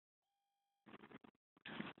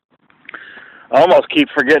I almost keep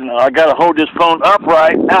forgetting. I got to hold this phone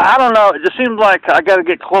upright. I don't know. It just seems like I got to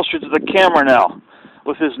get closer to the camera now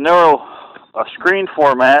with this narrow screen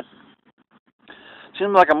format.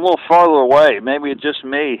 Seems like I'm a little farther away. Maybe it's just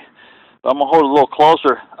me. But I'm going to hold it a little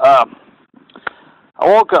closer. I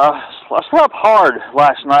slept hard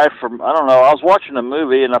last night from, I don't know, I was watching a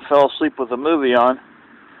movie and I fell asleep with the movie on.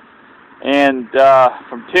 And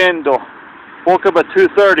from 10 to, woke up at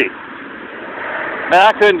 2:30. Man,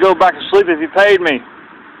 I couldn't go back to sleep if you paid me.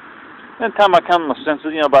 By the time I come to my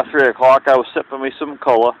senses, about 3 o'clock, I was sipping me some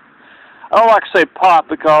cola. I don't like to say pop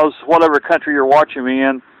because whatever country you're watching me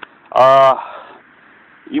in,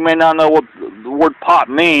 you may not know what the word pop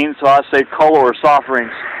means, so I say cola or soft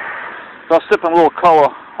drinks. So I was sipping a little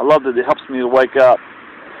cola. I love it. It helps me to wake up.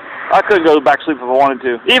 I couldn't go back to sleep if I wanted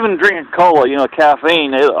to. Even drinking cola,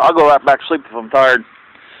 caffeine, I'll go right back to sleep if I'm tired.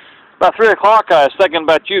 About 3 o'clock, I was thinking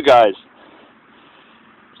about you guys.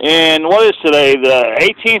 And what is today, the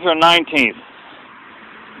 18th or 19th?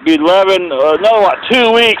 Be 2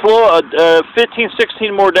 weeks, 15,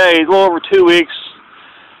 16 more days, a little over 2 weeks.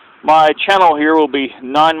 My channel here will be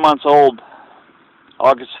 9 months old,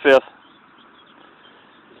 August 5th.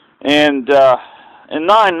 And in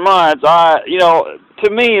 9 months, to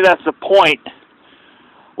me, that's the point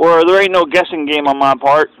where there ain't no guessing game on my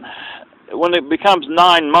part. When it becomes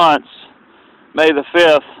 9 months, May the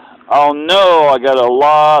 5th, I'll know I got a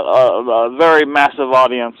very massive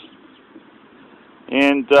audience.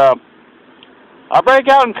 And I break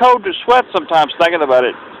out in cold sweat sometimes thinking about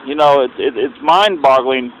it. It's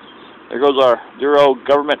mind-boggling. There goes our dear old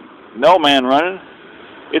government mailman running.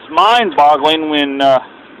 It's mind-boggling when,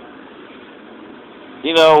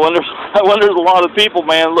 when there's a lot of people,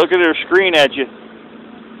 man, looking at their screen at you.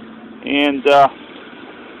 And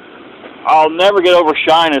I'll never get over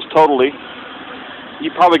shyness totally. You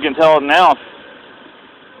probably can tell it now.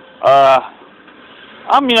 I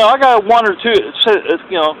got one or two,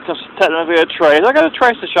 technically a trace. I got a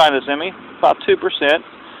trace of shyness in me, about 2%.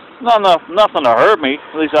 Nothing to hurt me.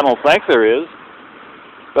 At least I don't think there is.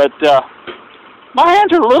 But my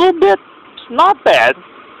hands are a little bit, not bad,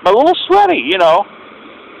 but a little sweaty.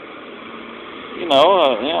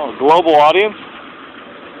 Global audience.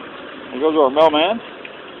 There goes our mailman.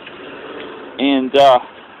 And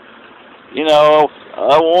when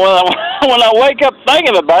I wake up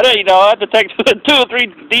thinking about it, I have to take 2 or 3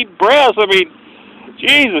 deep breaths. I mean,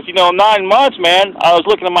 Jesus, 9 months, man. I was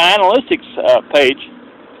looking at my analytics page,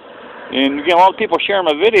 and a lot of people sharing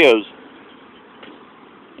my videos,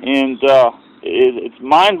 and it's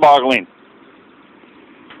mind-boggling.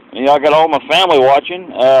 I got all my family watching.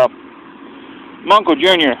 My Uncle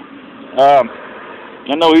Junior, I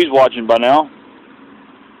know he's watching by now.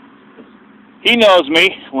 He knows me.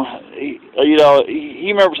 He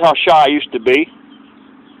remembers how shy I used to be.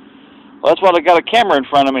 Well, that's why I got a camera in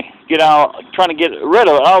front of me. Trying to get rid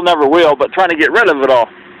of it. I never will, but trying to get rid of it all.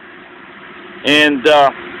 And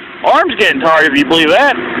arm's getting tired, if you believe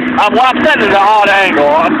that. I'm set at an odd angle.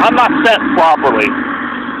 I'm not set properly.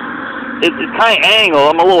 It's kind of angled.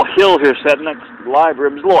 I'm a little hill here set next to the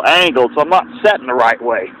library. It's a little angled, so I'm not set in the right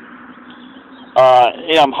way.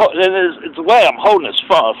 It's the way I'm holding this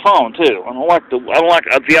phone too. I don't like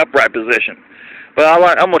the upright position, but I'm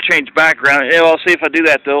gonna change background. I'll see if I do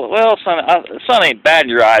that though. Well, sun ain't bad in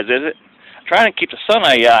your eyes, is it? I'm trying to keep the sun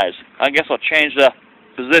out of your eyes. I guess I'll change the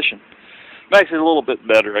position. Makes it a little bit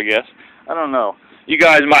better, I guess. I don't know. You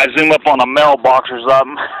guys might zoom up on a mailbox or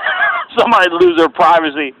something. Somebody lose their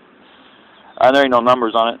privacy. There ain't no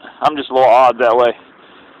numbers on it. I'm just a little odd that way.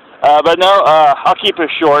 But no, I'll keep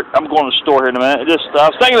it short. I'm going to the store here in a minute. I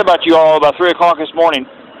was thinking about you all about 3 o'clock this morning,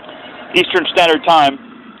 Eastern Standard Time.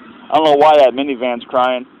 I don't know why that minivan's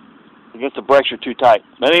crying. I guess the brakes are too tight.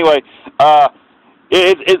 But anyway,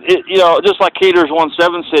 just like Caters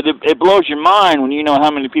 17 said, it blows your mind when you know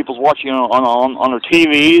how many people's watching on their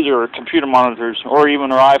TVs or computer monitors or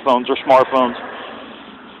even their iPhones or smartphones.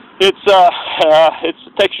 It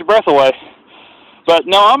takes your breath away. But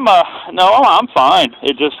no, I'm fine.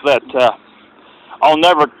 It's just that I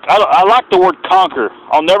like the word conquer.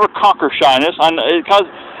 I'll never conquer shyness, because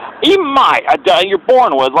you might. You're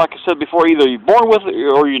born with, like I said before, either you're born with it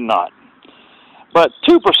or you're not. But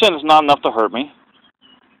 2% is not enough to hurt me.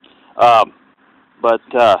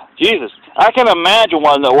 Jesus, I can imagine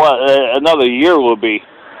what another year will be.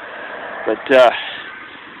 But I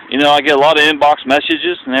get a lot of inbox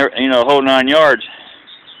messages and whole 9 yards.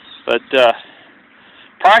 But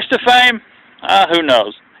price to fame? Who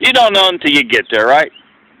knows? You don't know until you get there, right?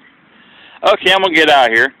 Okay, I'm going to get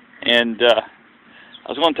out of here. And I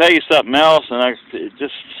was going to tell you something else, and it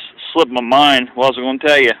just slipped my mind. What was I going to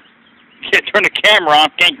tell you? Can't turn the camera on,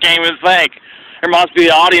 can't even think. There must be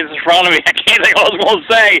an audience in front of me. I can't think what I was going to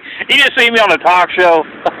say. You just see me on a talk show.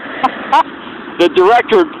 The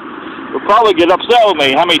director will probably get upset with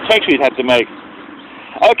me how many takes we'd have to make.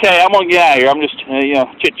 Okay, I'm going to get out of here. I'm just,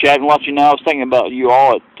 chit-chatting, let you know. I was thinking about you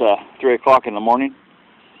all at 3 o'clock in the morning.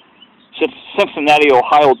 Cincinnati,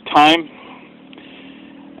 Ohio time.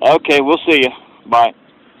 Okay, we'll see you. Bye.